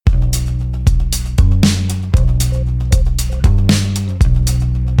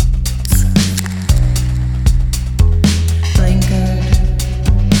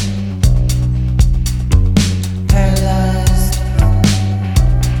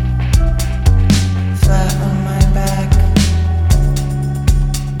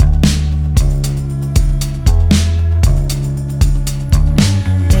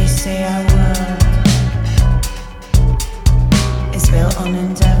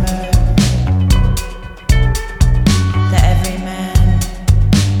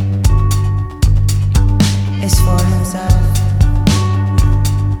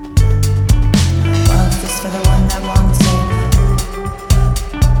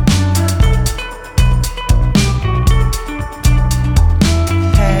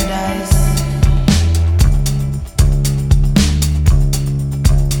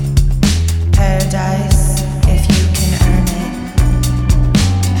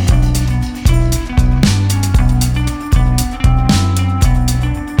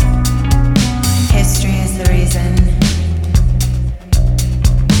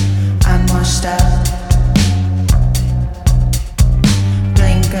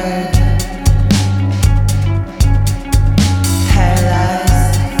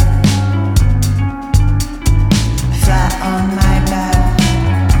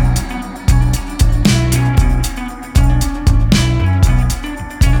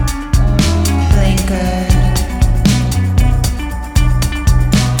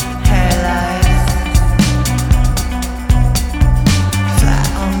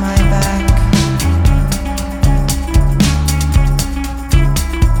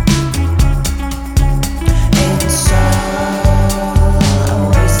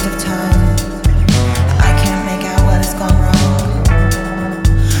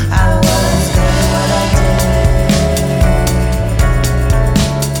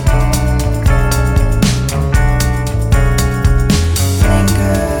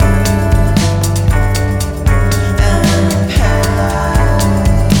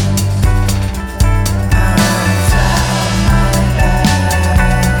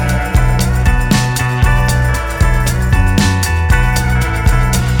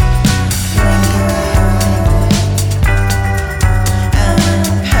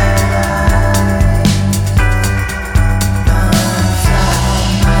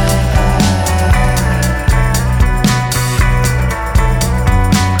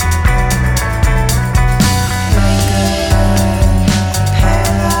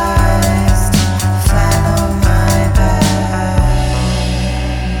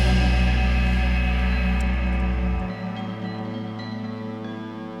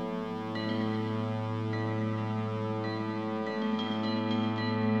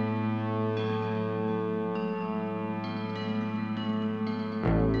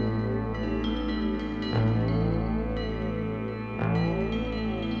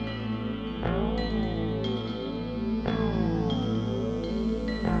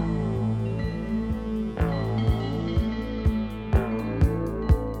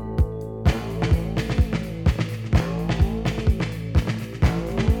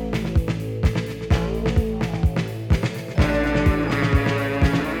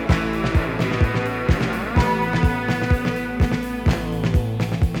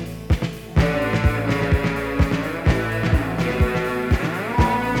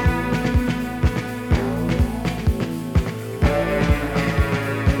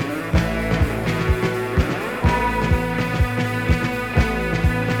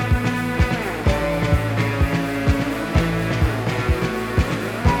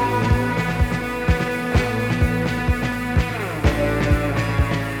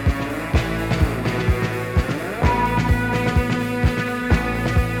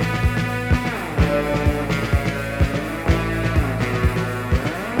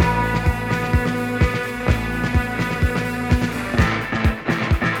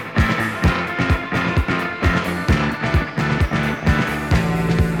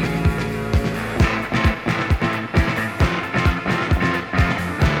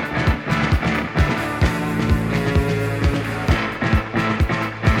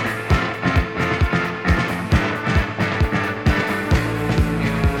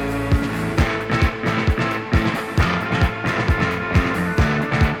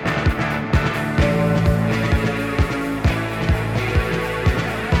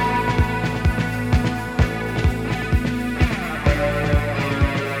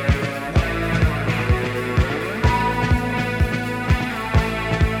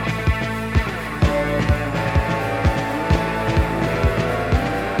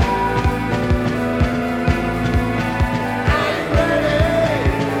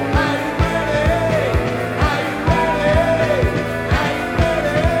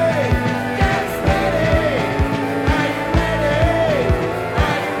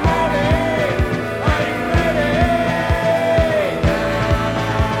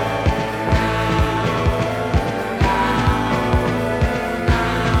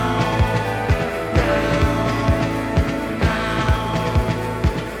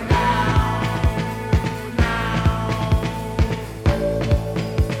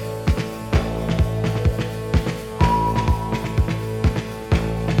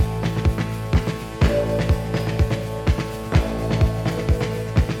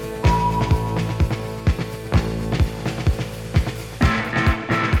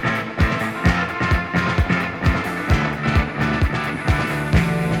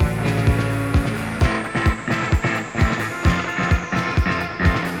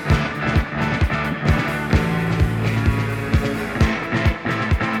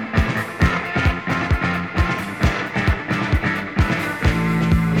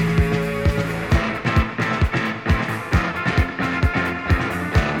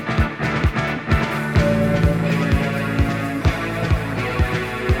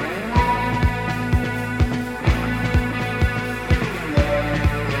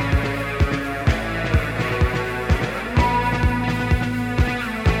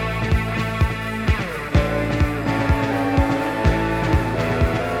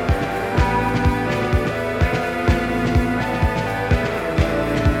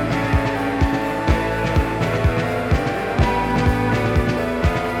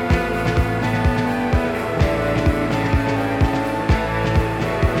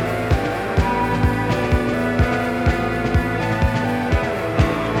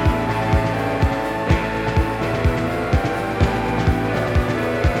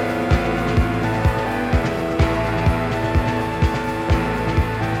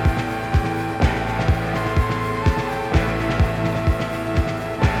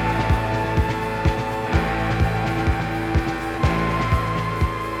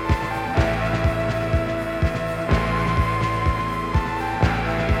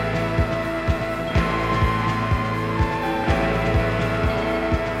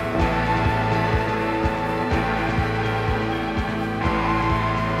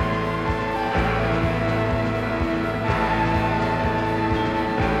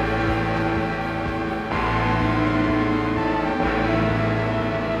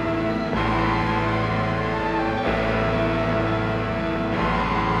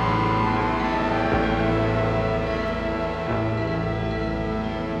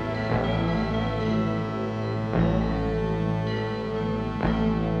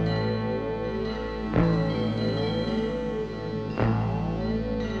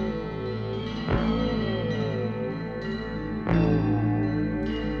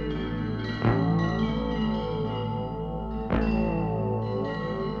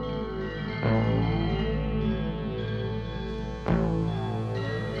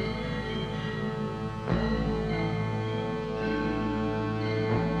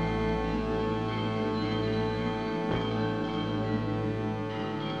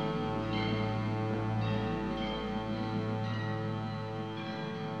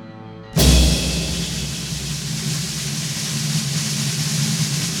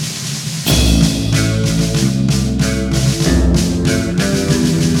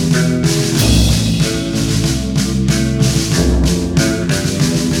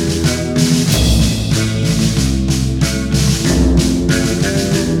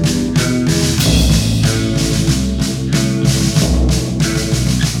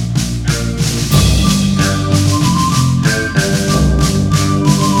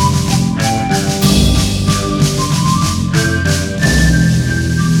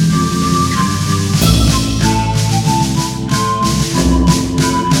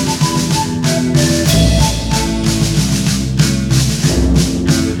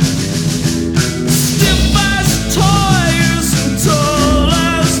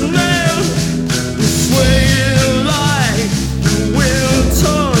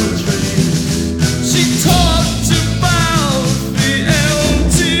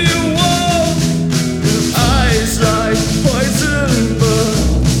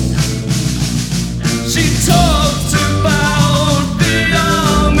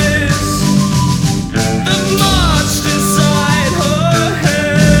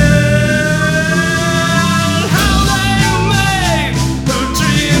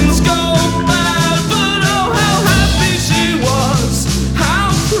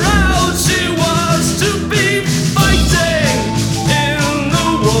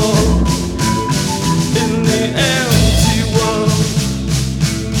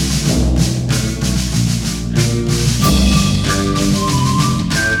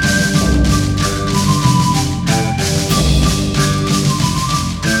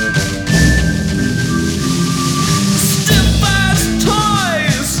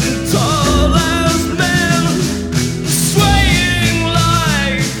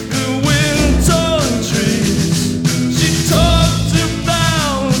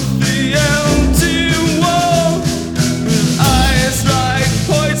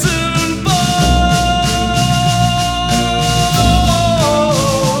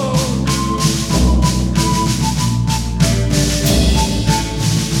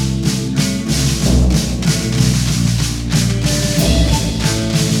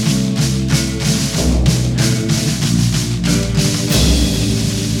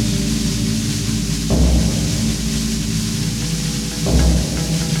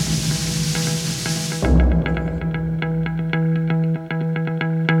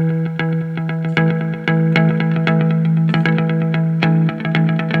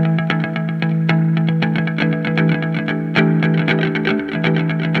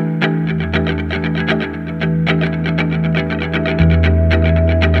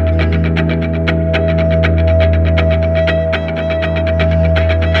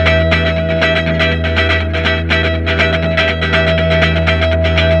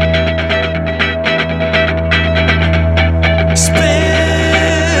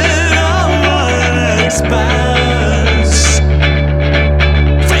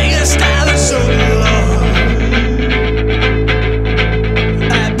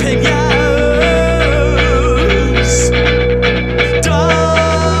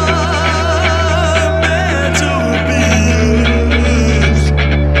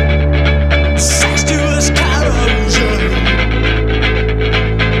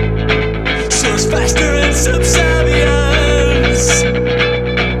subservience.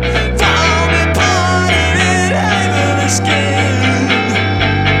 Found me parted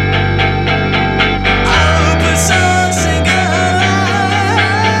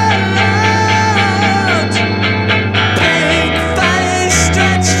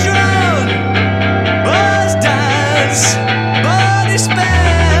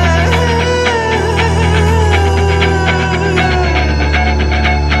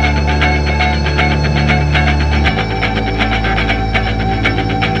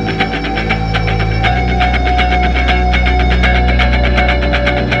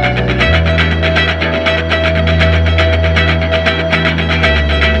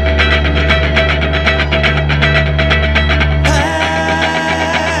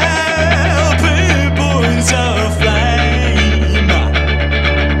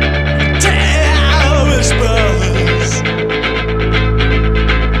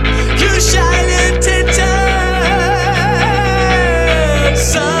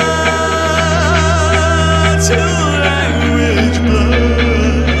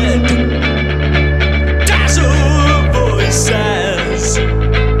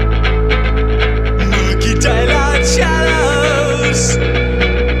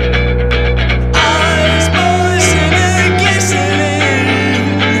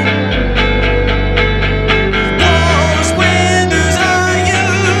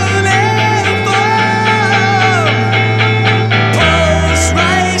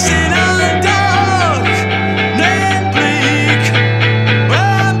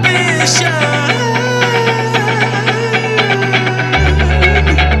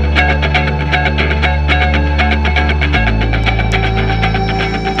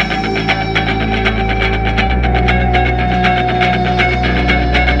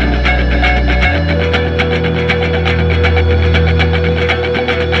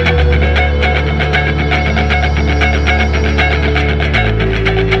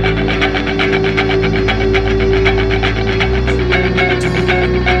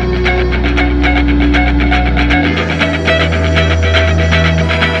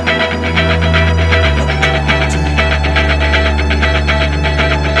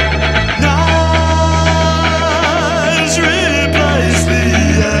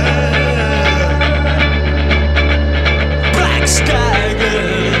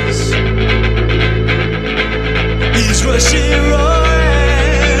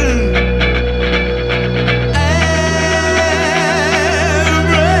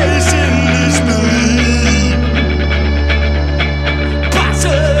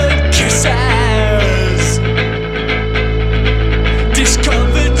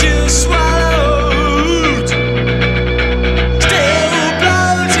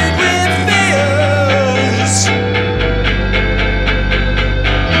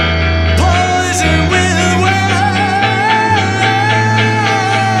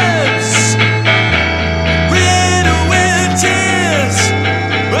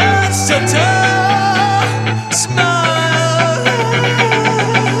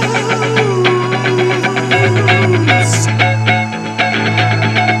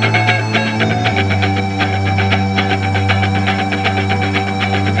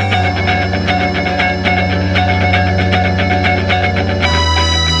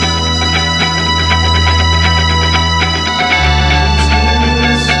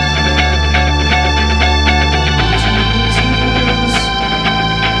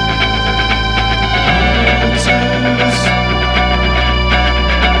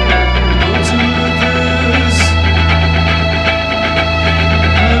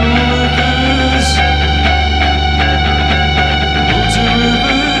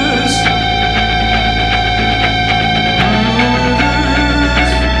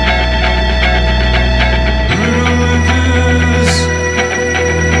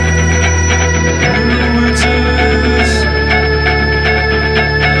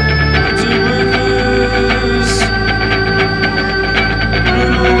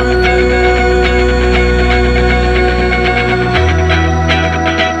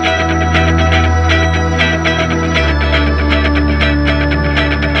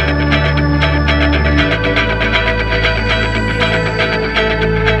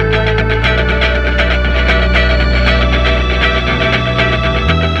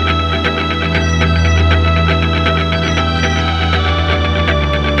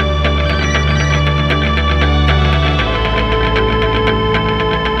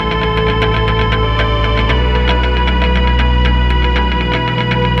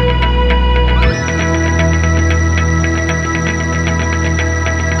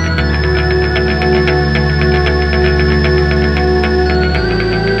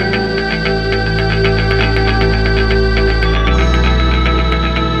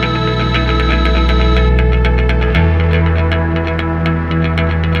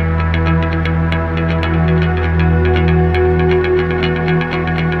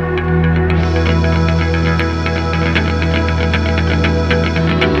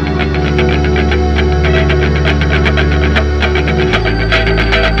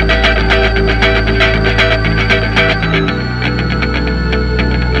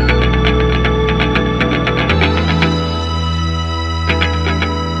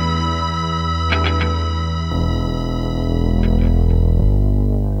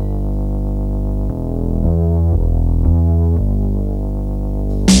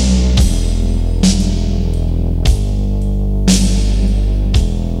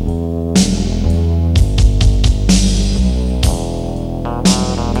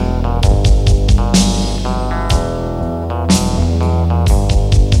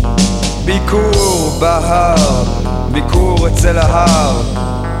אצל ההר.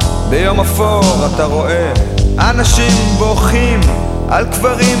 ביום אפור אתה רואה אנשים בוכים על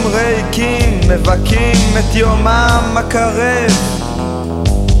קברים ריקים, מבכים את יומם הקרב.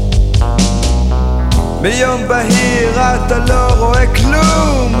 ביום בהיר אתה לא רואה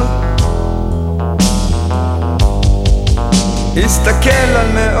כלום, הסתכל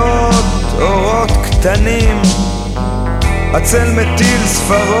על מאות אורות קטנים, הצל מטיל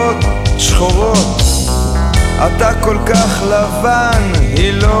ספרות שחורות. אתה כל כך לבן,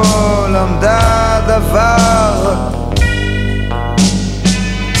 היא לא למדה דבר.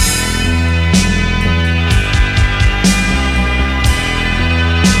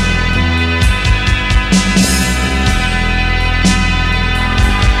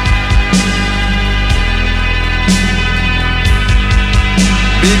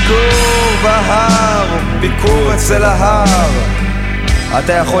 ביקור בהר, ביקור אצל ההר.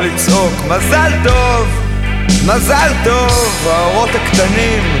 אתה יכול לצעוק מזל טוב, מזל טוב. האורות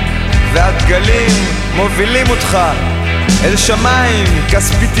הקטנים והדגלים מובילים אותך אל שמיים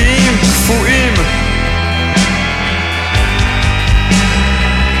כספיתיים קפואים.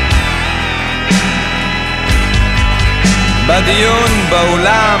 בדיון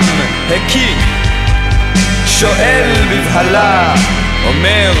באולם הקיא שואל בבהלה,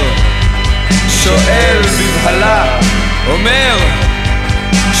 אומר, שואל בבהלה, אומר,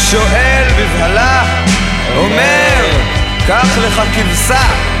 שואל בבהלה, אומר, קח לך כבשה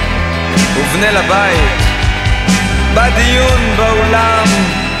ובנה לבית. בדיון באולם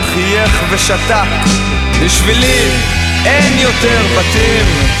חייך ושתק, בשבילי אין יותר בתים.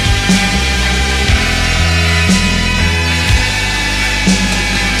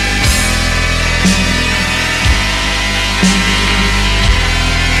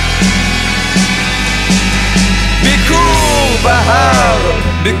 ביקור בהר,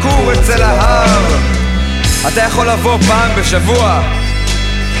 ביקור אצל ההר. אתה יכול לבוא פעם בשבוע,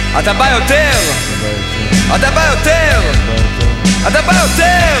 אתה בא יותר, אתה בא יותר, אתה בא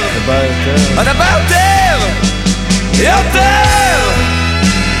יותר, אתה בא יותר, יותר.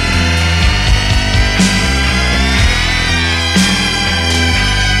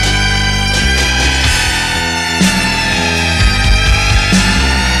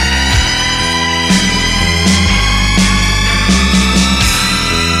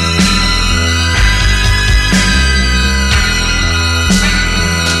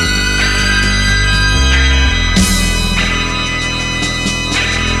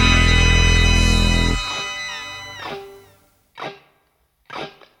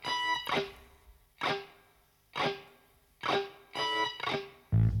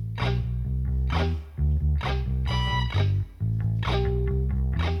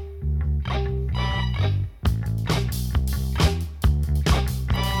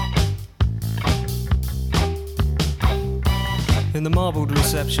 In the marbled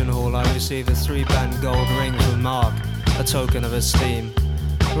reception hall I received a 3-band gold ring from Mark, a token of esteem.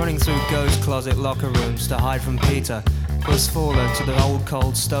 Running through ghost closet locker rooms to hide from Peter, was fallen to the old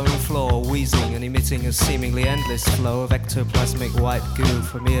cold stone floor, wheezing and emitting a seemingly endless flow of ectoplasmic white goo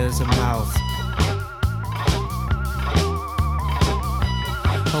from ears and mouth.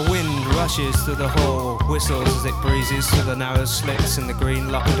 A wind rushes through the hall, whistles as it breezes through the narrow slits in the green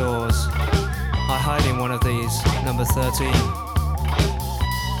locker doors. I hide in one of these, number 13.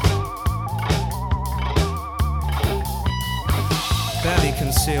 Barely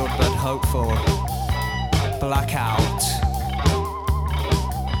concealed but hopeful. Blackout.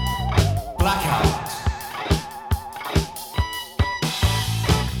 Blackout.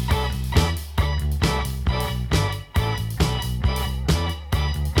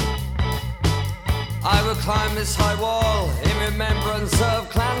 I will climb this high wall in remembrance of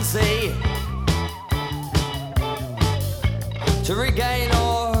Clancy, to regain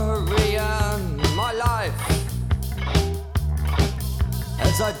or re-earn my life.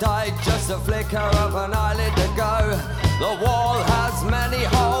 As I died just a flicker of an eyelid ago, the wall has many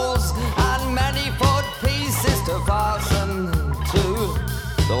holes and many foot pieces to fasten to.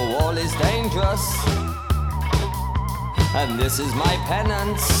 The wall is dangerous, and this is my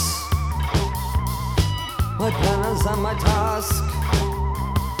penance, my penance and my task.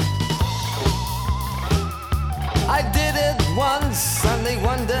 I did it once and they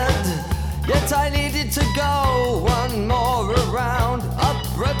wondered, yet I needed to go one more around, up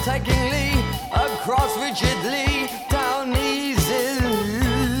breathtakingly, across rigidly, down easily,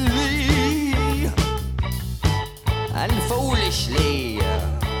 and foolishly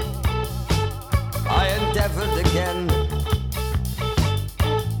I endeavored again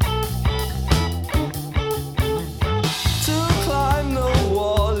to climb the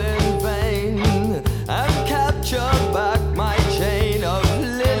wall in vain and capture back my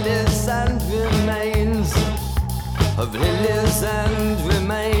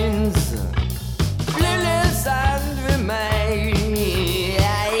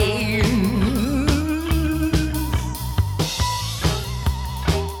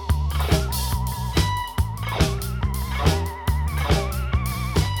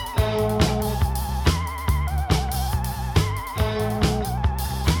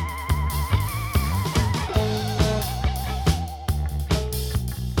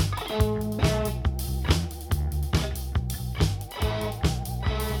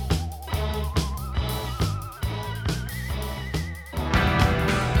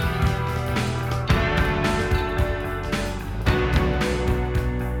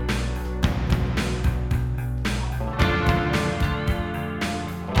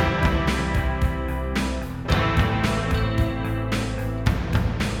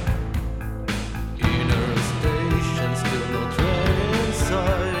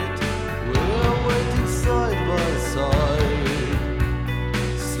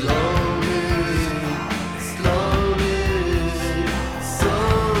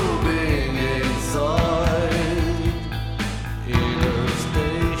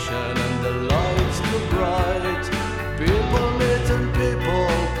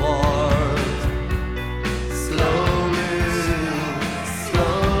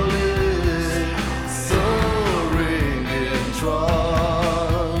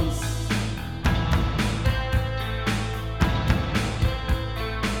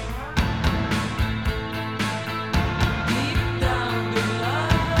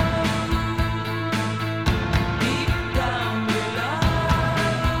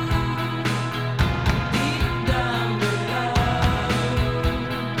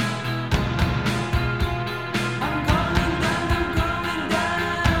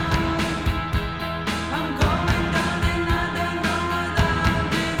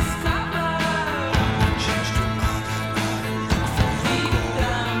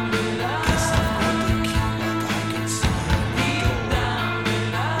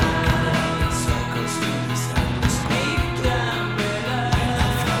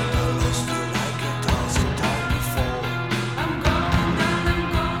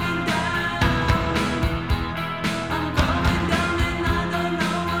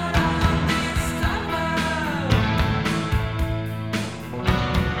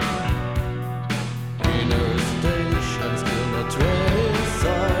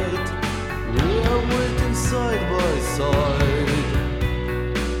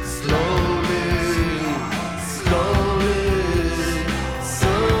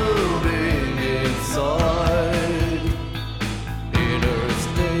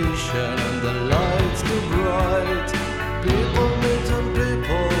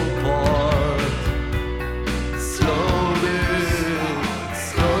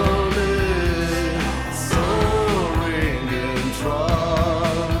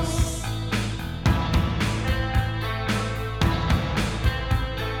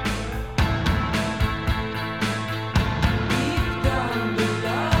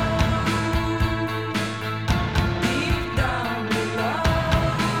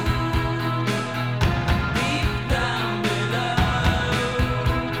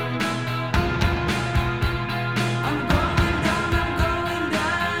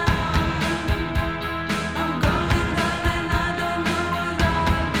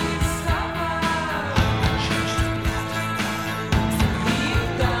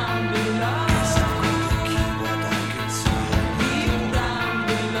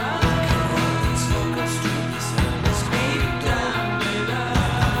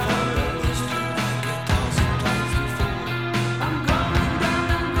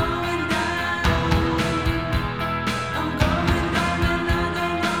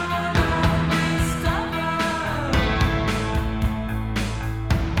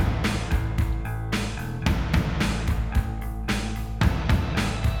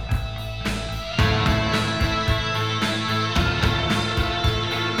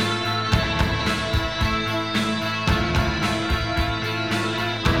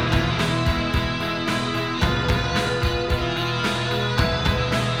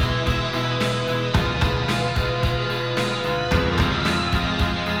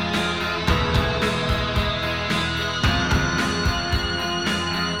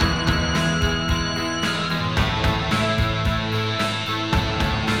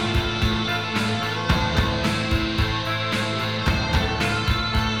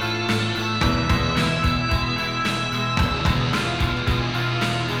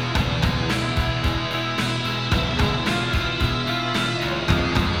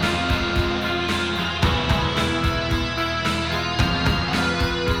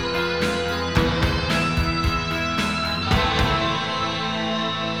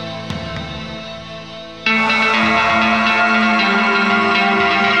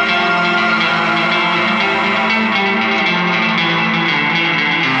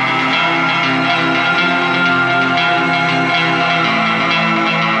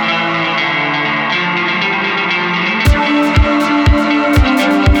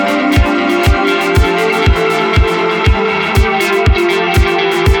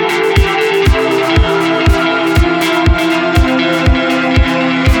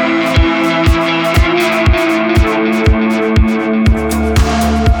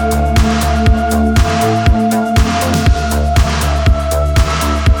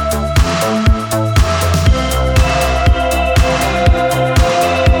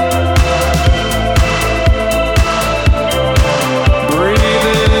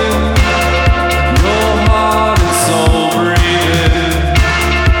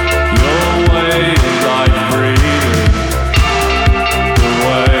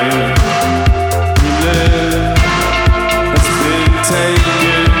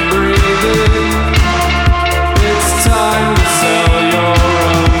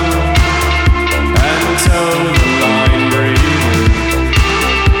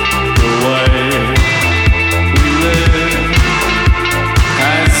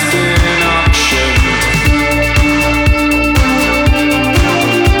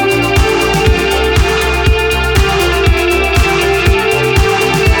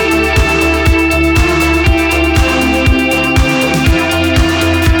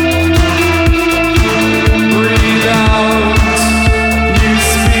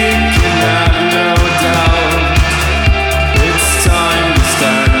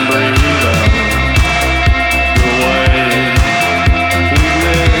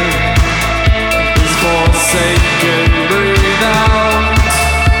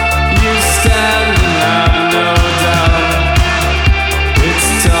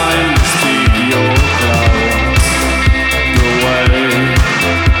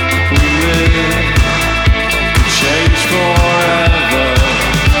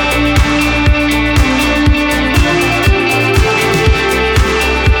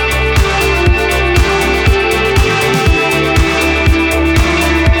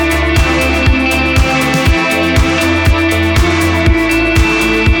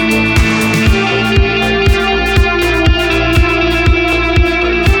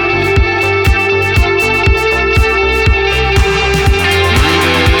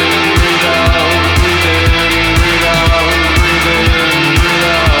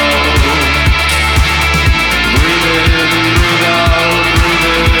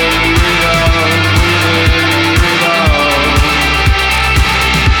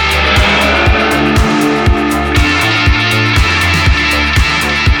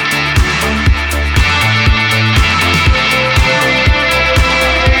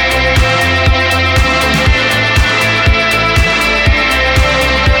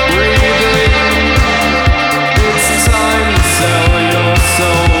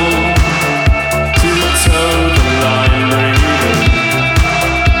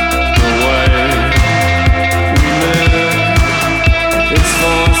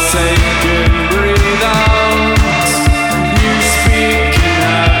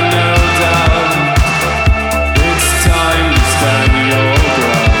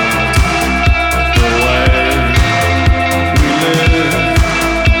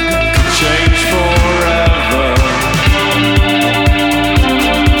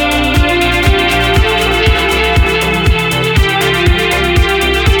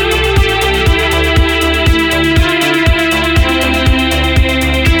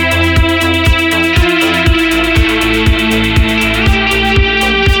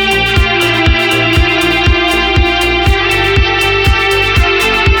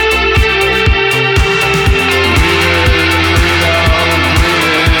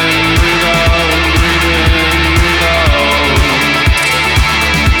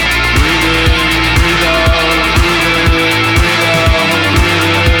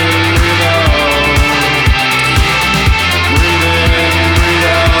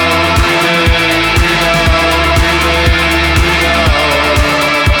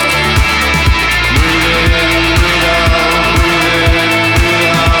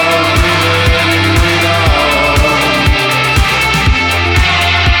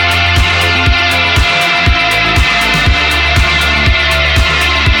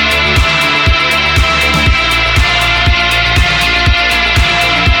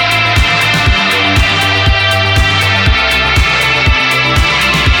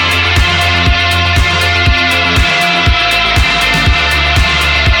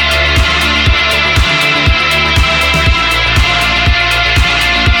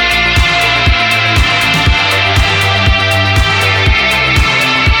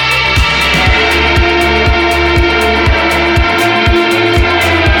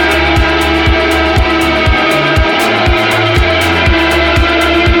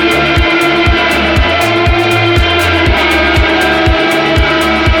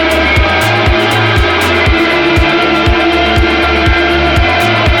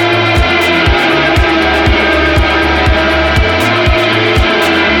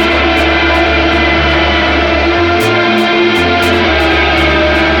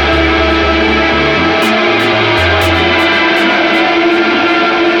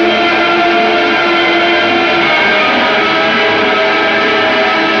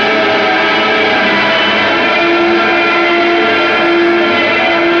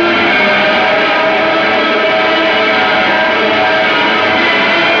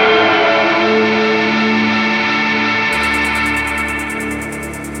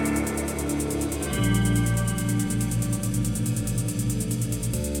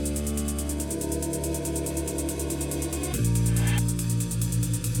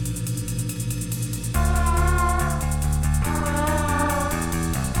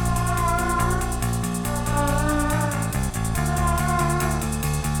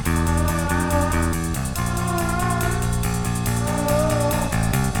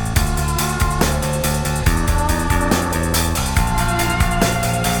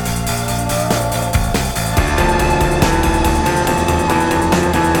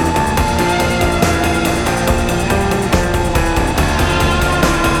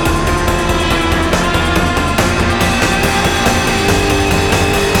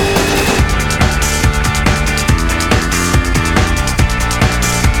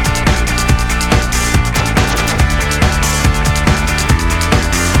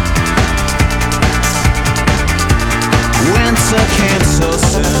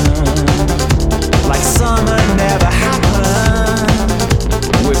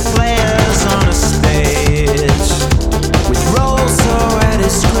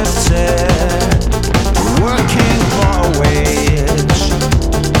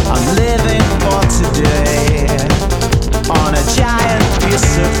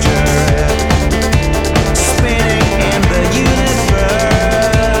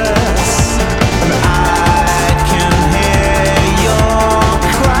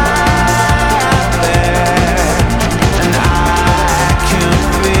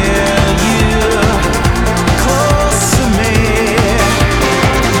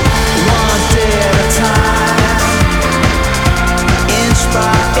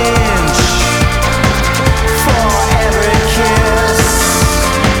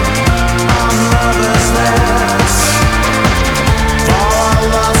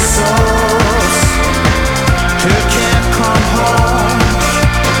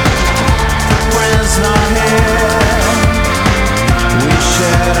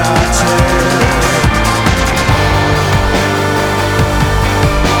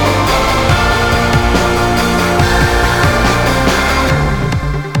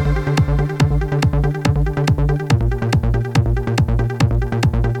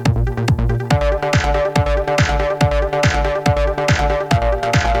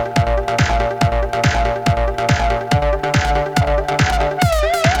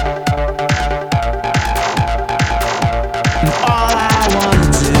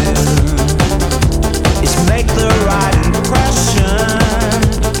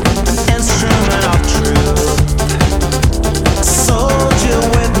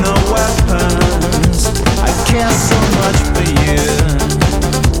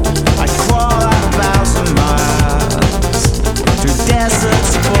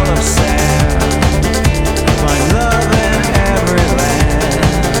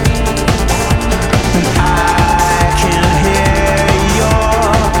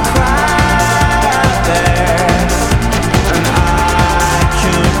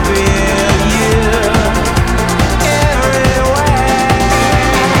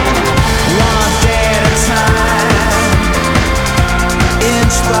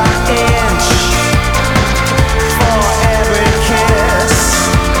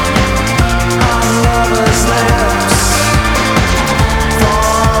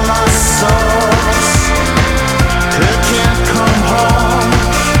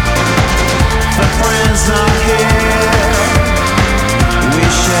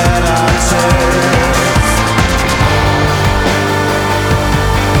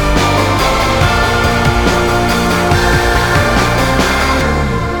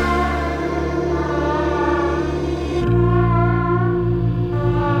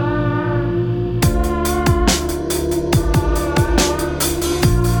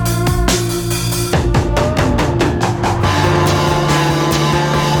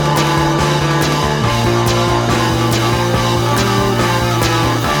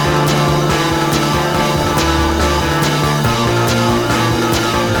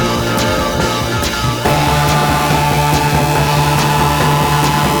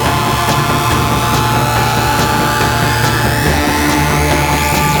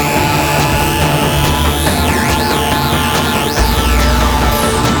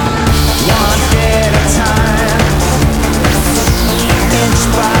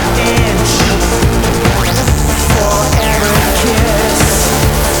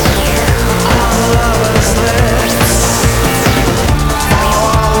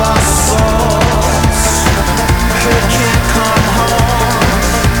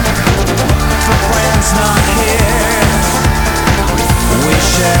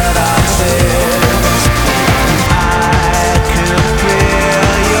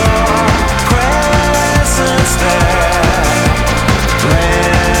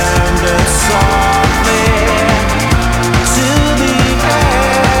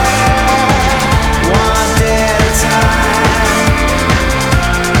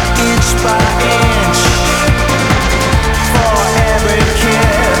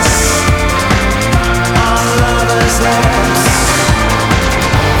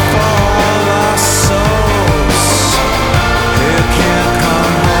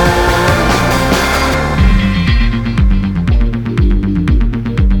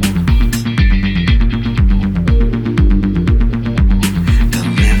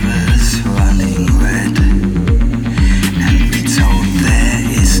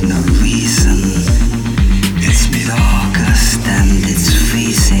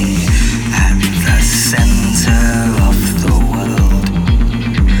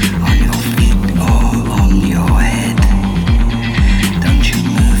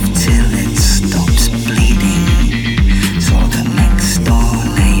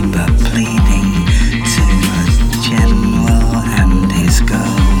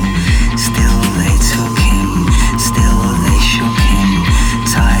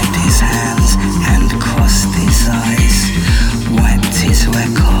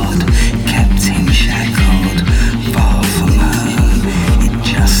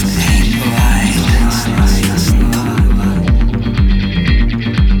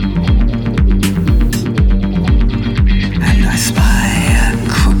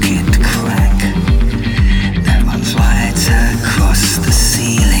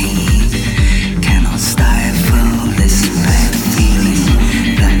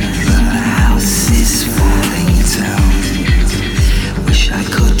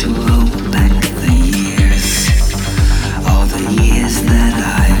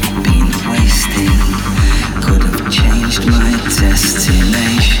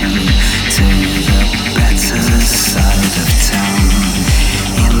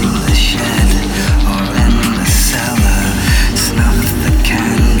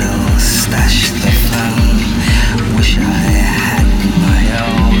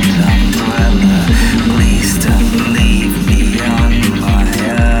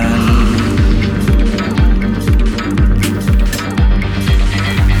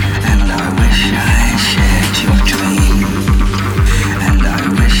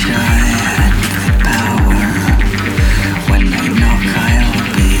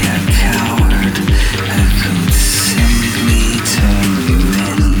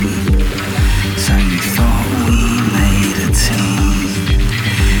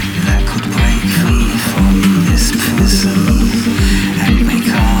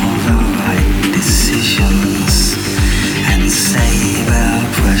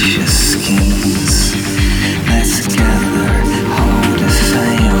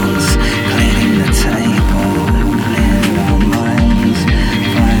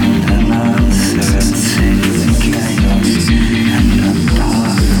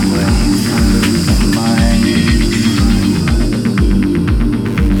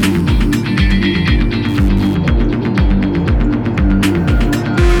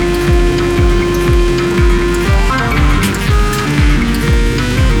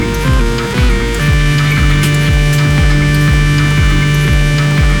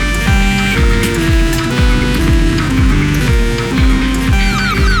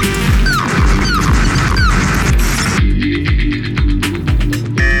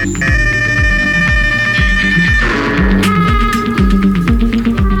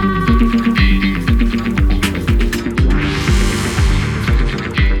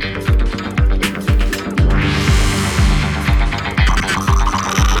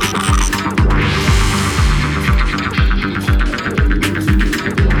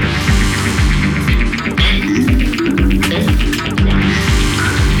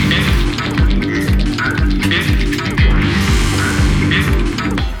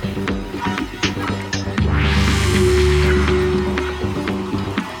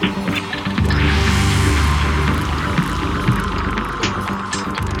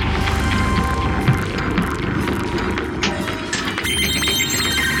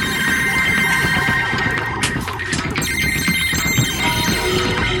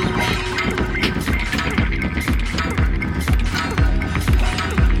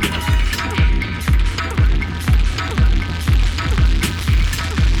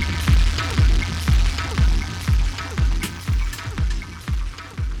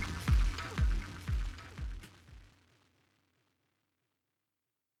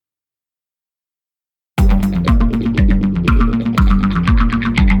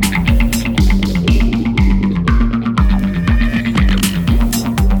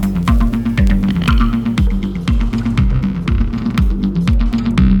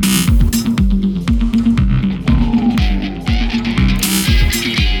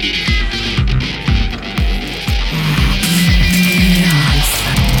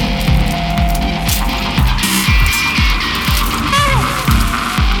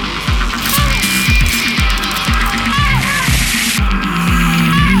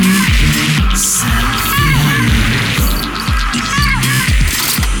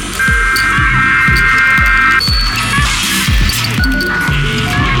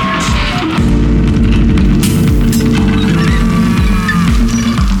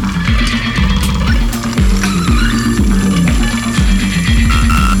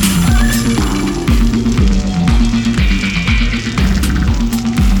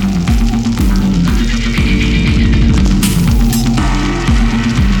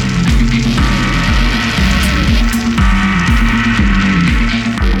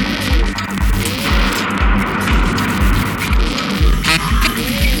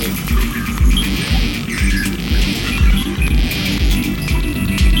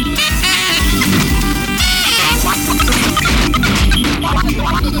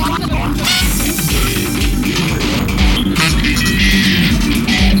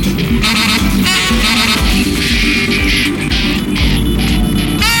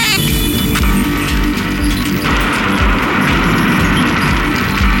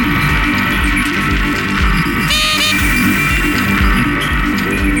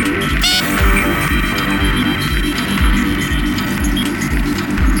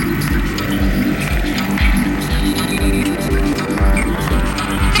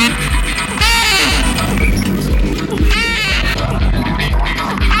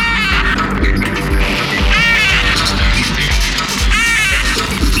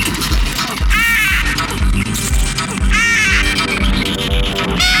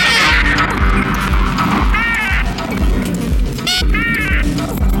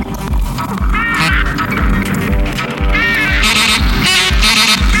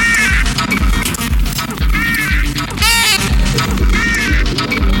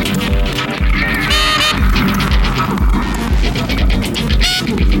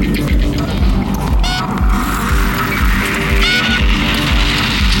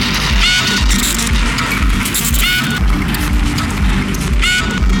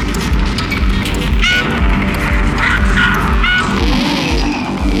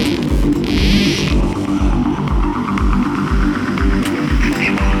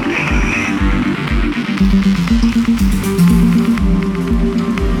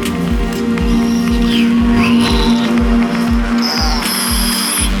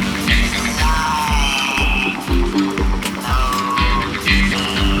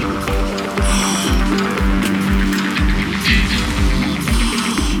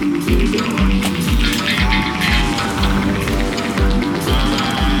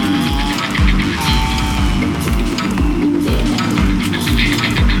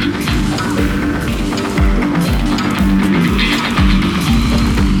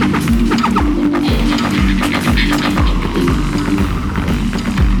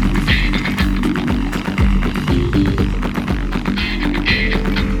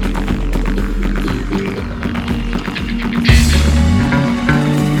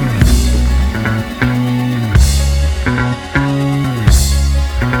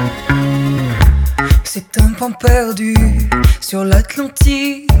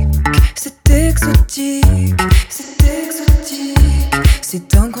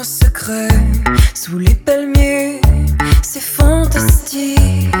C'est un grand secret sous les palmiers, c'est fantastique.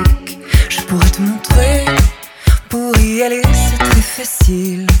 Je pourrais te montrer, pour y aller c'est très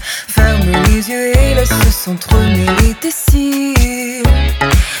facile. Ferme les yeux et laisse s'entremêler tes cils.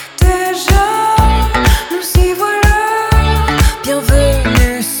 Déjà, nous y voilà,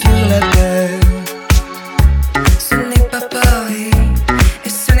 bienvenue sur la terre. Ce n'est pas Paris et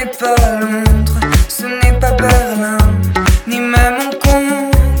ce n'est pas Londres, ce n'est pas Berlin, ni même Hong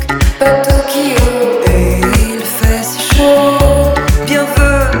Kong, pas Tokyo. Et il fait si chaud,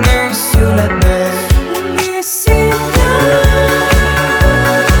 bienvenue sur la mer. On est si bien.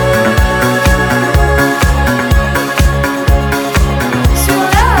 Sur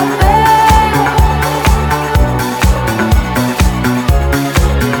la mer.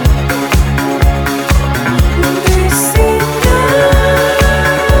 On est si bien.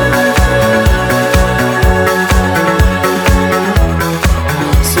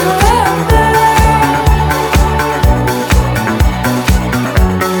 Sur la mer.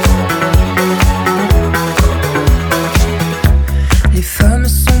 Les femmes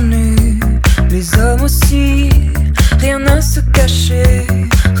sont nues, les hommes aussi. Rien à se cacher,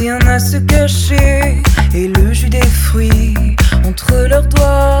 rien à se cacher. Et le jus des fruits entre leurs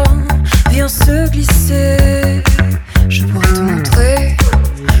doigts vient se glisser. Je pourrais te montrer,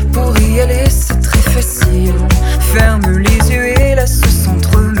 pour y aller c'est très facile. Ferme les yeux et laisse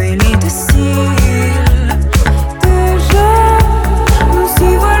s'entremêler tes cils. Déjà, nous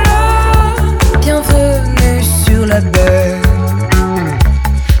y voilà, bienvenue sur la baie.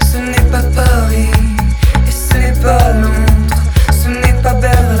 Ce n'est pas Paris et ce n'est pas Londres, ce n'est pas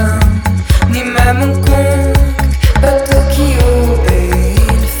Berlin, ni même Hong Kong, pas Tokyo. Et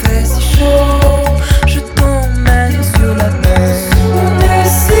il fait si chaud, je t'emmène sur la mer. On est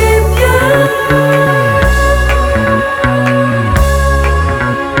si bien.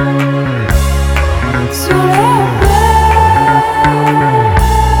 Sur la mer.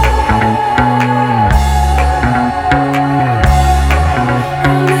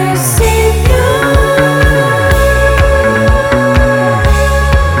 On est si bien.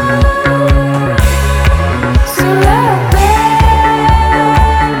 Sur la mer.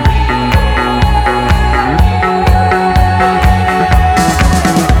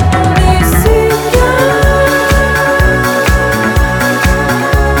 On est si bien.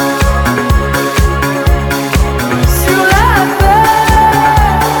 Sur la mer.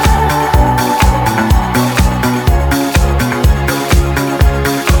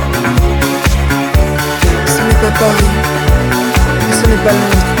 Ce n'est pas Paris, et ce n'est pas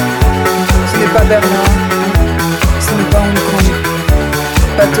Londres, ce n'est pas Berlin, ce n'est pas Hong Kong,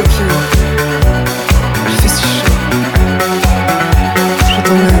 pas Tokyo. Il fait si chaud.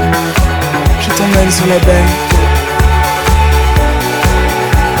 Je t'emmène sur la baie.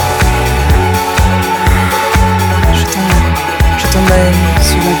 Je t'emmène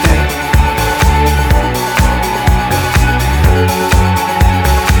sur la baie.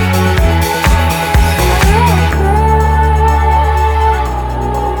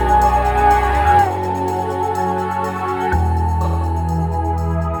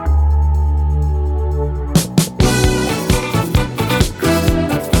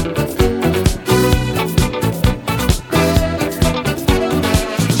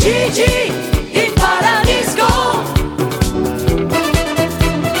 Gigi in Paradisco.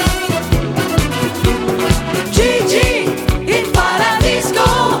 Gigi in Paradisco.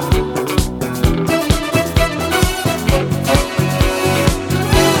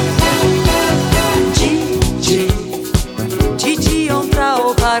 Gigi entra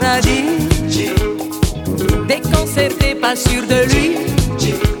au paradis. Déconcerté, pas sûr de lui.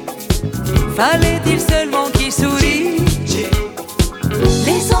 Fallait-il seulement qu'il sourie?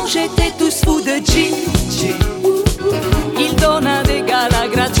 Les anges étaient tous fous de G. Il donna des galas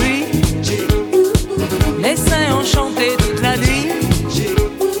gratuits. Les saints ont chanté toute la nuit.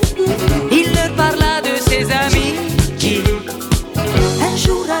 Il leur parla de ses amis qui un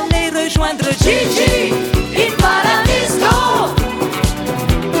jour allaient rejoindre Gigi in Paradisco.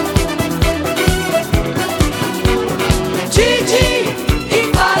 Gigi in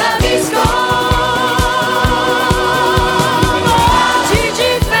Paradisco.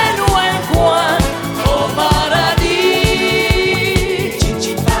 Gigi fait-nous un coin au paradis.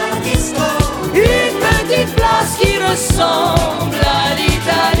 Gigi Paradisco. Une petite place qui ressemble à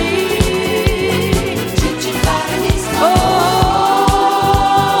l'Italie. Gigi Paradisco.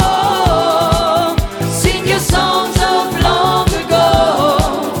 Oh,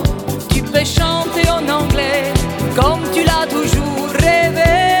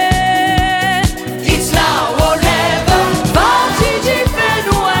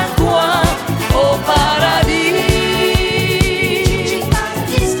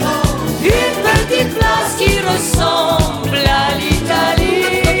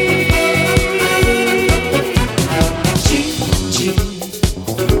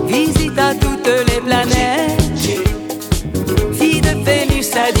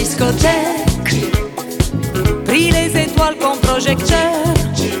 bonheur.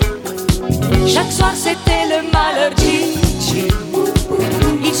 Chaque soir c'était le malheur.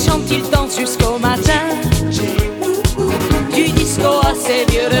 Il chante, il danse jusqu'au matin. Du disco à ses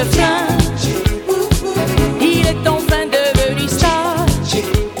vieux refrains. Il est enfin devenu star.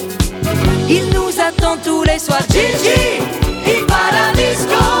 Il nous attend tous les soirs. Gigi, il part à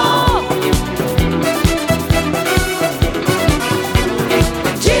disco.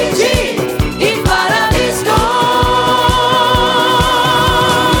 Gigi, il part à disco.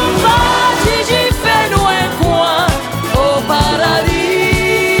 Va Gigi, fais-nous un coin au paradis.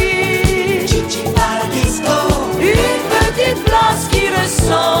 Gigi part à disco. Une petite place qui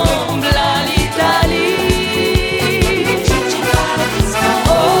ressemble à l'Italie. Gigi part à disco.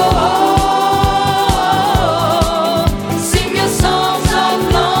 Oh, oh, oh. Sing a song of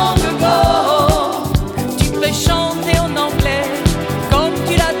long ago. Tu peux chanter en anglais comme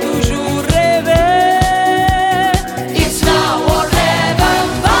tu l'as toujours rêvé. It's now or never.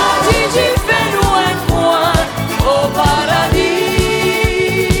 Va Gigi, fais-nous un coin au paradis.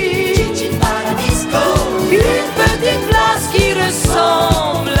 Gigi part à disco. Une petite place qui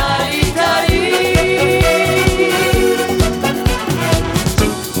ressemble à l'Italie.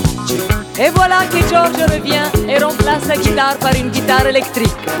 Et voilà que George revient et remplace la guitare par une guitare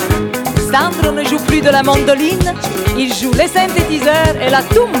électrique. Sandro ne joue plus de la mandoline, il joue les synthétiseurs et la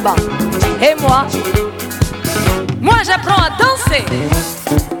tumba. Et moi j'apprends à danser.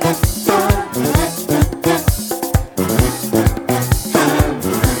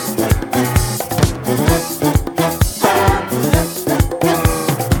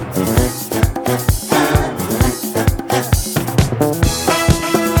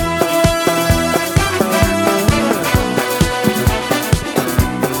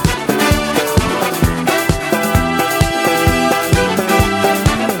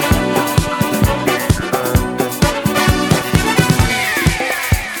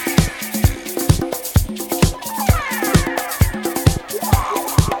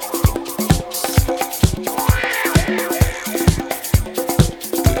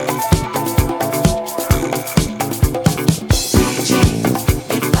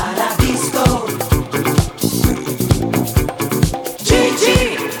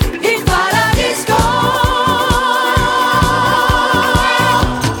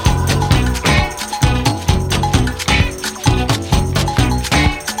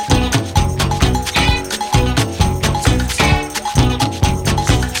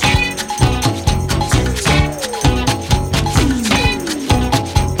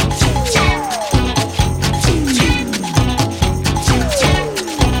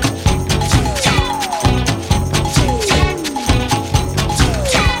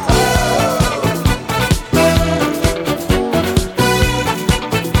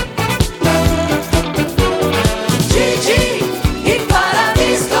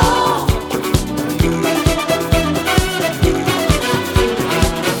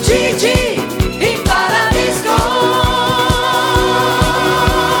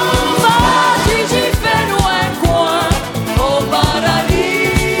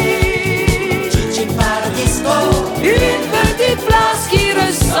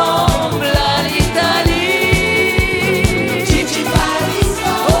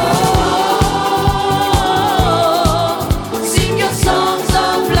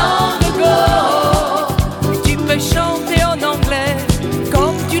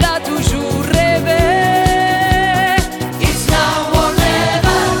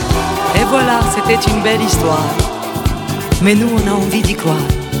 C'était une belle histoire, mais nous on a envie d'y croire.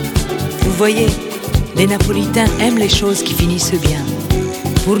 Vous voyez, les Napolitains aiment les choses qui finissent bien.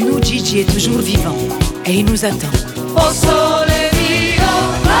 Pour nous, Gigi est toujours vivant et il nous attend. Oh sole mio,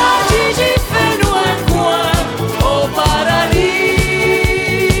 va Gigi, fais-nous un coin au paradis.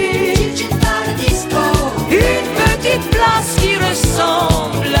 Gigi Paradisco. Une petite place qui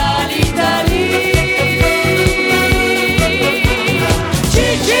ressemble à l'Italie.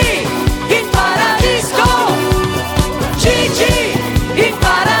 Gigi in Paradisco. Gigi in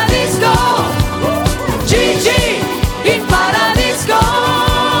Paradisco. Gigi in Paradisco.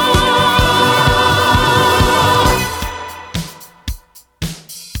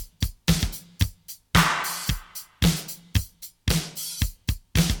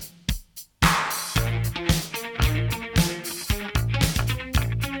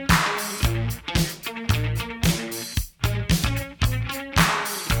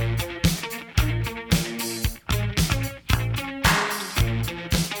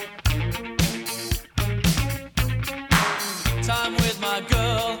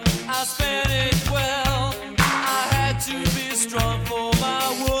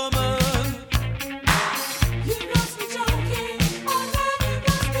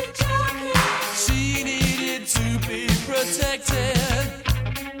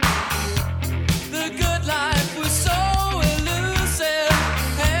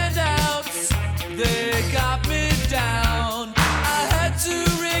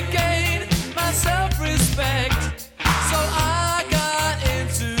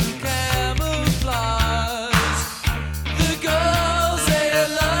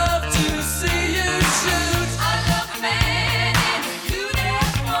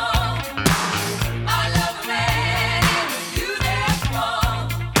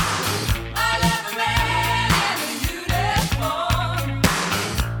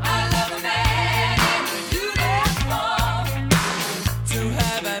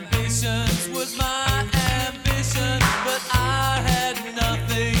 libations was my